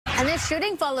And this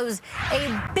shooting follows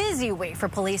a busy week for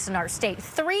police in our state.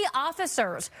 3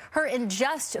 officers hurt in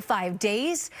just 5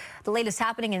 days. The latest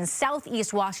happening in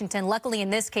southeast Washington. Luckily,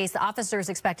 in this case, the officer is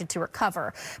expected to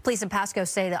recover. Police in Pasco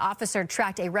say the officer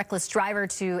tracked a reckless driver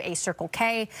to a Circle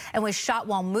K and was shot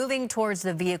while moving towards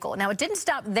the vehicle. Now, it didn't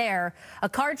stop there. A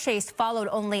car chase followed,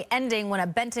 only ending when a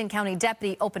Benton County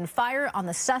deputy opened fire on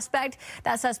the suspect.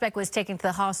 That suspect was taken to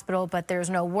the hospital, but there's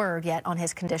no word yet on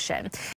his condition.